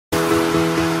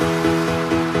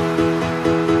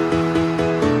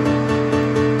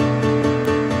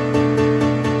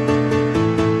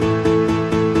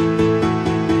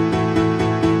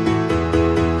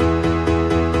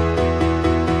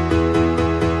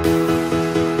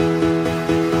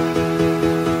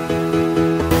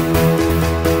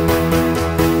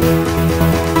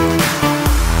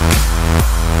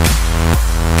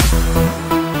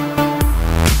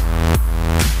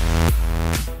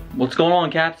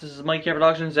on, Caps? This is Mikey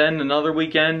Productions and another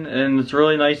weekend, and it's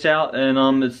really nice out,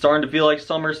 and it's starting to feel like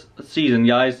summer season,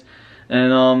 guys.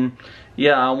 And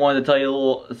yeah, I wanted to tell you a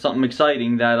little something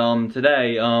exciting that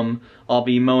today I'll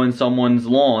be mowing someone's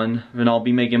lawn and I'll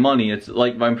be making money. It's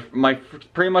like my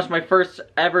pretty much my first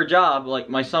ever job, like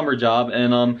my summer job.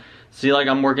 And see, like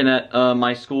I'm working at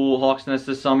my school, Hawks Nest,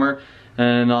 this summer,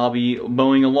 and I'll be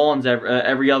mowing the lawns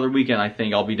every other weekend. I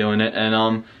think I'll be doing it,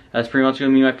 and that's pretty much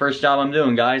gonna be my first job I'm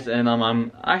doing, guys. And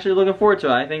I'm actually looking forward to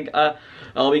it. I think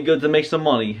I'll be good to make some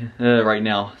money right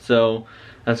now, so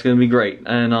that's gonna be great.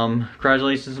 And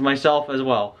congratulations to myself as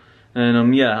well.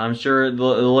 And yeah, I'm sure the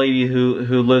lady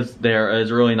who lives there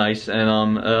is really nice,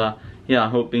 and yeah,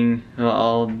 hoping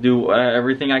I'll do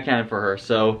everything I can for her.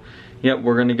 So yep,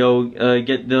 we're gonna go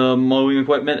get the mowing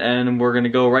equipment, and we're gonna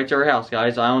go right to her house,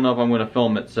 guys. I don't know if I'm gonna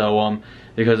film it, so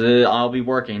because I'll be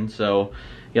working, so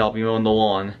yeah, I'll be mowing the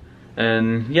lawn.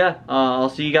 And yeah, I'll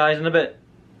see you guys in a bit.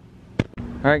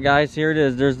 Alright guys, here it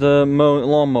is. There's the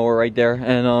lawnmower right there,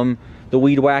 and the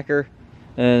weed whacker,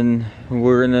 and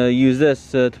we're gonna use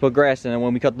this to put grass in it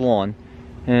when we cut the lawn.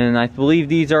 And I believe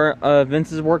these are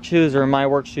Vince's work shoes or my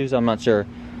work shoes, I'm not sure,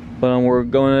 but we're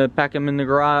going to pack them in the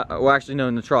garage. Well, actually no,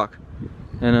 in the truck,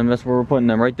 and that's where we're putting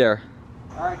them, right there.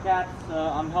 Alright, Cats,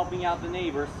 I'm helping out the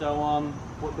neighbor, so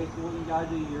basically what you gotta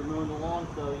do, you're mowing the lawn,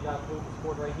 so you gotta put this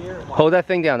board right here. Hold that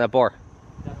thing down, that bar.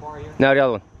 That bar right here? No, the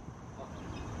other one.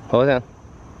 Okay. Hold it down.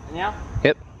 And now?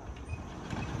 Yep.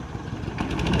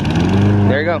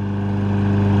 There you go.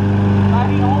 I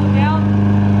mean, hold it down.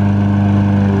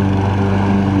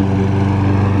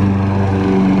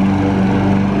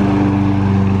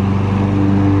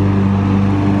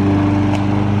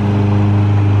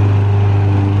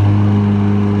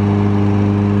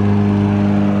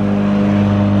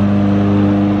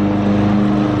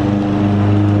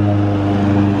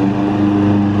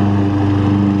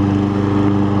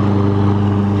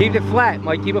 Keep it flat,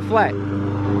 Mike, keep it flat.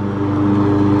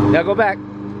 Now go back.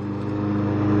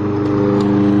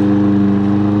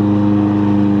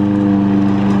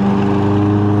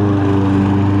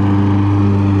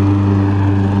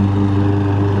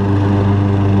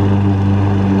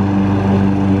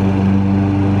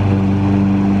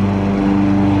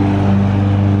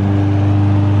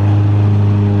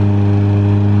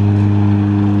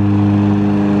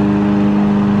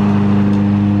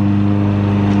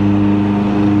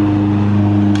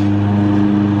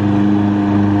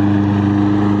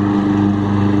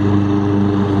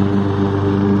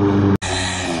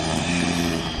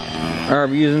 Alright,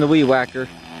 we're using the weed whacker.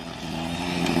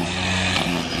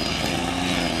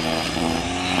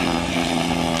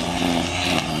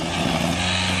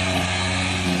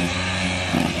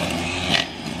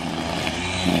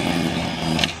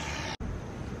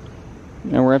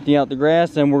 And we're emptying out the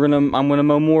grass, and I'm gonna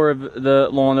mow more of the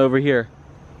lawn over here.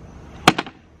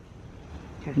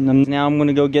 And now I'm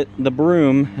gonna go get the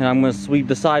broom, and I'm gonna sweep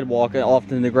the sidewalk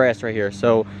off in the grass right here,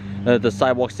 so the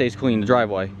sidewalk stays clean, the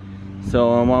driveway.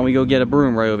 So why don't we go get a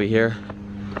broom right over here.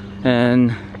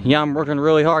 And yeah, I'm working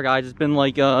really hard, guys. It's been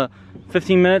like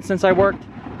 15 minutes since I worked,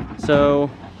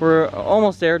 so we're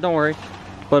almost there, don't worry.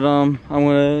 But I'm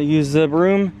gonna use the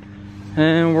broom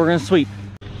and we're gonna sweep.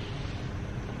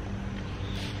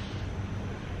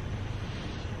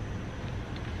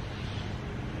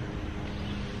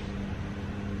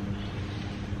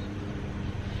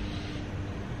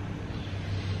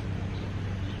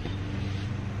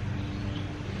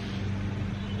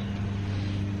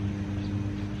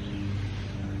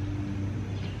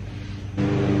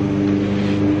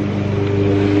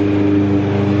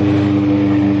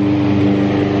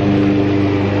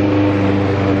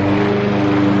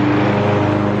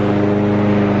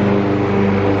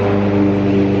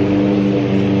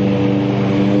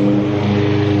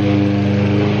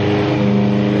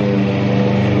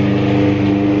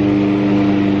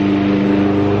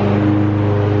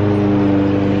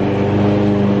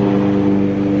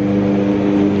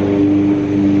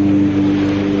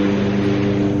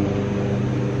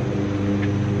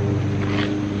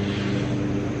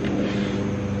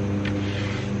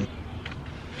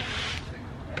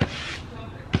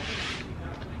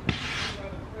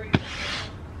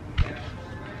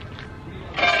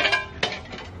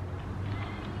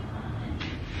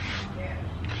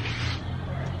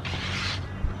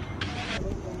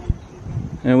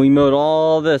 And we mowed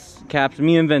all this, Caps.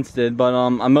 Me and Vince did, but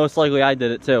most likely I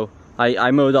did it too.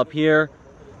 I mowed up here,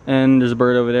 and there's a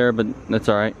bird over there, but that's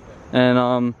all right.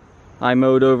 And I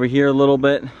mowed over here a little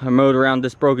bit. I mowed around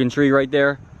this broken tree right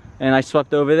there, and I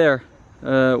swept over there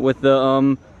with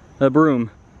the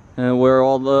broom, where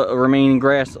all the remaining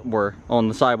grass were on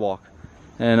the sidewalk.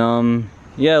 And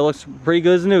yeah, it looks pretty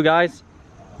good as new, guys.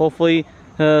 hopefully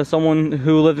someone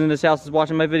who lives in this house is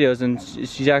watching my videos, and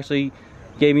she actually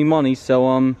gave me money. So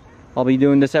I'll be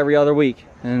doing this every other week,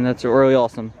 and that's really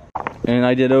awesome. And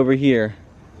I did over here.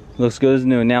 Looks good as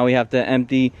new. Now we have to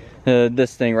empty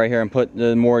this thing right here and put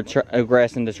more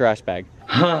grass in the trash bag.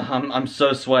 I'm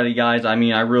so sweaty, guys. I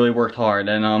mean, I really worked hard,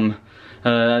 and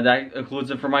that includes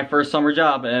it for my first summer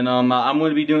job. And I'm going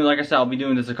to be doing, like I said, I'll be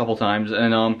doing this a couple times,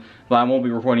 and but I won't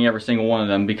be recording every single one of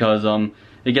them because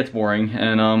it gets boring.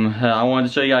 And I wanted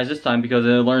to show you guys this time because it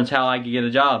learns how I can get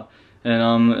a job.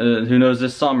 And who knows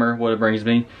this summer what it brings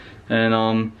me. And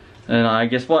I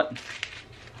guess what?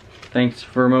 Thanks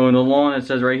for mowing the lawn, it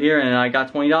says right here, and I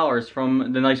got $20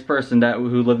 from the nice person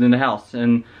who lived in the house,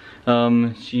 and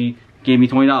she gave me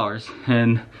 $20,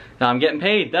 and I'm getting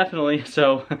paid, definitely.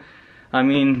 So I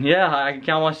mean, yeah, I can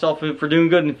count myself for doing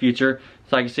good in the future,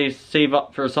 so I can save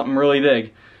up for something really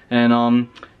big. And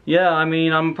yeah, I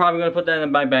mean, I'm probably gonna put that in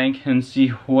my bank and see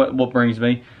what brings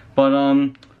me. But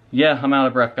yeah, I'm out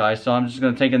of breath, guys, so I'm just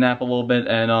gonna take a nap a little bit,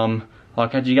 and I'll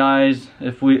catch you guys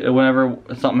whenever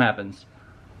something happens.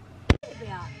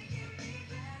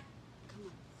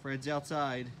 Fred's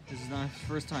outside. This is not his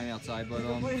first time outside, but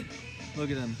look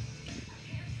at him.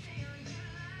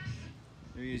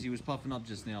 There he is. He was puffing up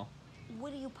just now.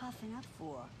 What are you puffing up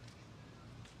for?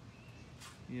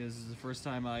 Yeah, this is the first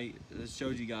time I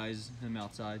showed you guys him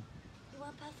outside. You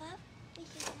want to puff up?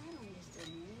 Because I don't understand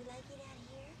you. You like it out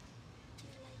here? Do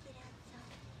you like it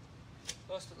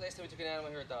outside? Last time we took an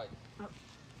animal here, it died. Oh.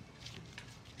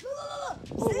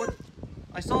 Oh, what?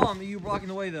 I saw him. You were blocking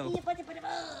the way, though.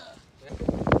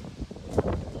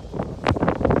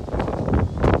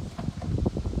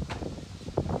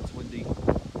 It's windy.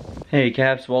 Hey,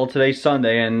 Caps. Well, today's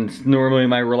Sunday, and it's normally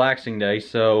my relaxing day,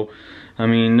 so I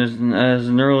mean, there's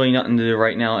really nothing to do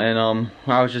right now. And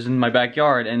I was just in my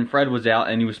backyard, and Fred was out,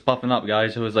 and he was puffing up,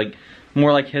 guys. It was like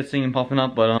more like hissing and puffing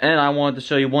up, but and I wanted to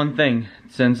show you one thing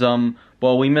since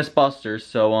well, we missed Buster,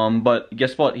 so but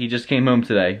guess what? He just came home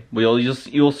today.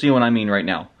 You'll see what I mean right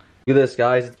now. Look at this,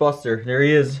 guys. It's Buster. There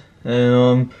he is.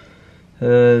 And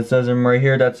it says him right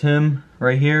here. That's him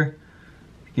right here.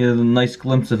 Get a nice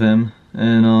glimpse of him.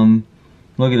 And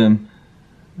look at him.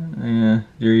 Yeah,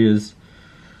 there he is.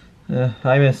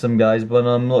 I miss him, guys. But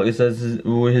look, it says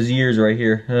his years right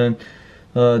here.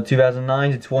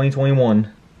 2009 to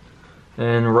 2021.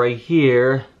 And right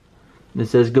here, it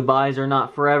says goodbyes are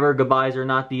not forever. Goodbyes are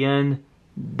not the end.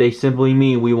 They simply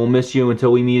mean we will miss you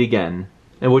until we meet again.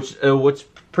 And which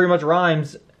pretty much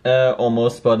rhymes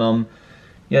almost, but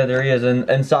yeah, there he is, and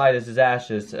inside is his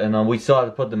ashes, and we still have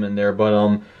to put them in there,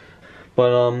 but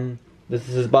this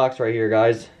is his box right here,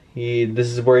 guys. This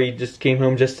is where he just came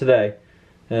home just today,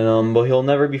 and but he'll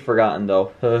never be forgotten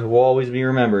though. Will always be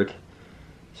remembered.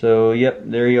 So yep,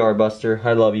 there you are, Buster.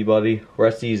 I love you, buddy.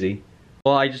 Rest easy.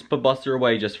 Well, I just put Buster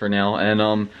away just for now,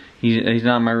 and he's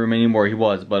not in my room anymore. He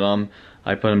was, but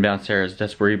I put him downstairs.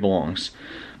 That's where he belongs.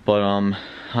 But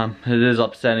it is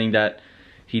upsetting that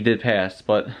he did pass.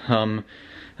 But I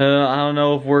don't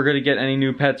know if we're gonna get any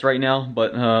new pets right now.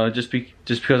 But just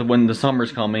because when the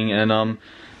summer's coming, and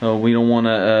we don't want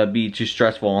to be too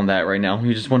stressful on that right now.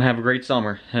 We just want to have a great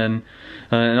summer. And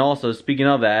also, speaking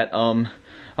of that,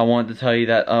 I wanted to tell you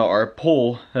that our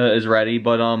pool is ready,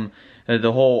 but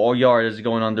the whole yard is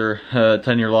going under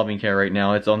 10-year loving care right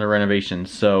now. It's under renovation,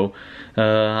 so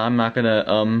I'm not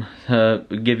gonna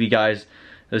give you guys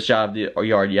the shot of the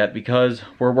yard yet because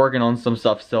we're working on some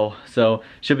stuff still. So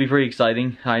should be pretty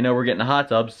exciting. I know we're getting a hot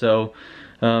tub, so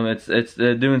it's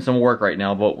doing some work right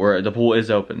now. But the pool is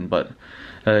open. But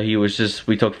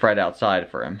we took Fred outside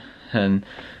for him, and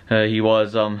it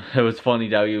was funny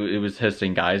that it was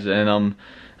hissing, guys. And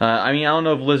I mean, I don't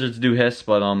know if lizards do hiss,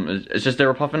 but it's just they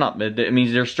were puffing up. It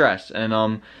means they're stressed.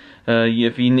 And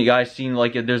if you guys seen,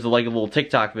 like, there's like a little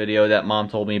TikTok video that Mom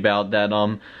told me about that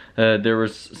there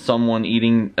was someone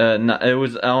eating. I don't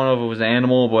know if it was an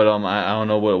animal, but I don't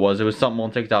know what it was. It was something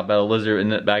on TikTok about a lizard in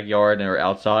the backyard or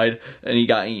outside, and he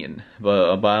got eaten.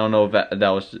 But I don't know if that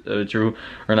was true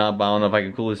or not. But I don't know if I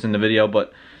can clue this in the video.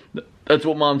 But that's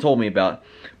what Mom told me about.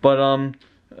 But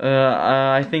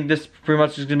I think this pretty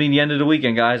much is gonna be the end of the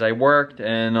weekend, guys. I worked,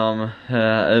 and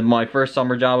my first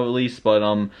summer job at least,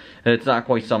 but it's not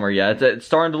quite summer yet. It's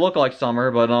starting to look like summer,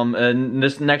 but and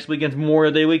this next weekend's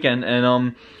Memorial Day weekend,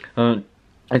 and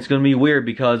it's gonna be weird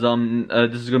because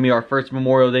this is gonna be our first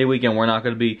Memorial Day weekend. We're not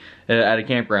gonna be at a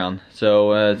campground.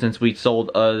 So since we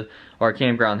sold our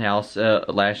campground house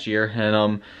last year,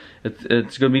 and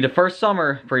it's gonna be the first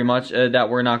summer pretty much that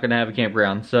we're not gonna have a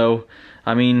campground. So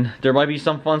I mean, there might be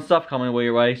some fun stuff coming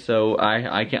your way, so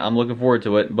I'm looking forward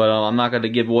to it, but I'm not gonna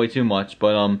give away too much,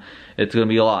 but it's gonna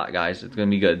be a lot, guys. It's gonna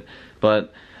be good.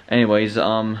 But anyways,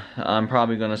 I'm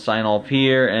probably gonna sign off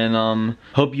here, and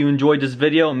hope you enjoyed this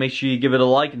video, and make sure you give it a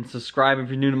like and subscribe if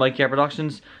you're new to Mikey Cat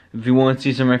Productions. If you want to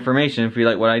see some information, if you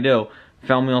like what I do,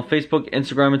 follow me on Facebook,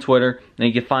 Instagram, and Twitter, and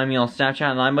you can find me on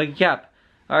Snapchat, and I'm Mikey Cap.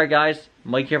 Alright guys,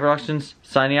 Mikey Cat Productions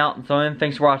signing out, and so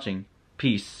thanks for watching.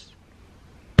 Peace.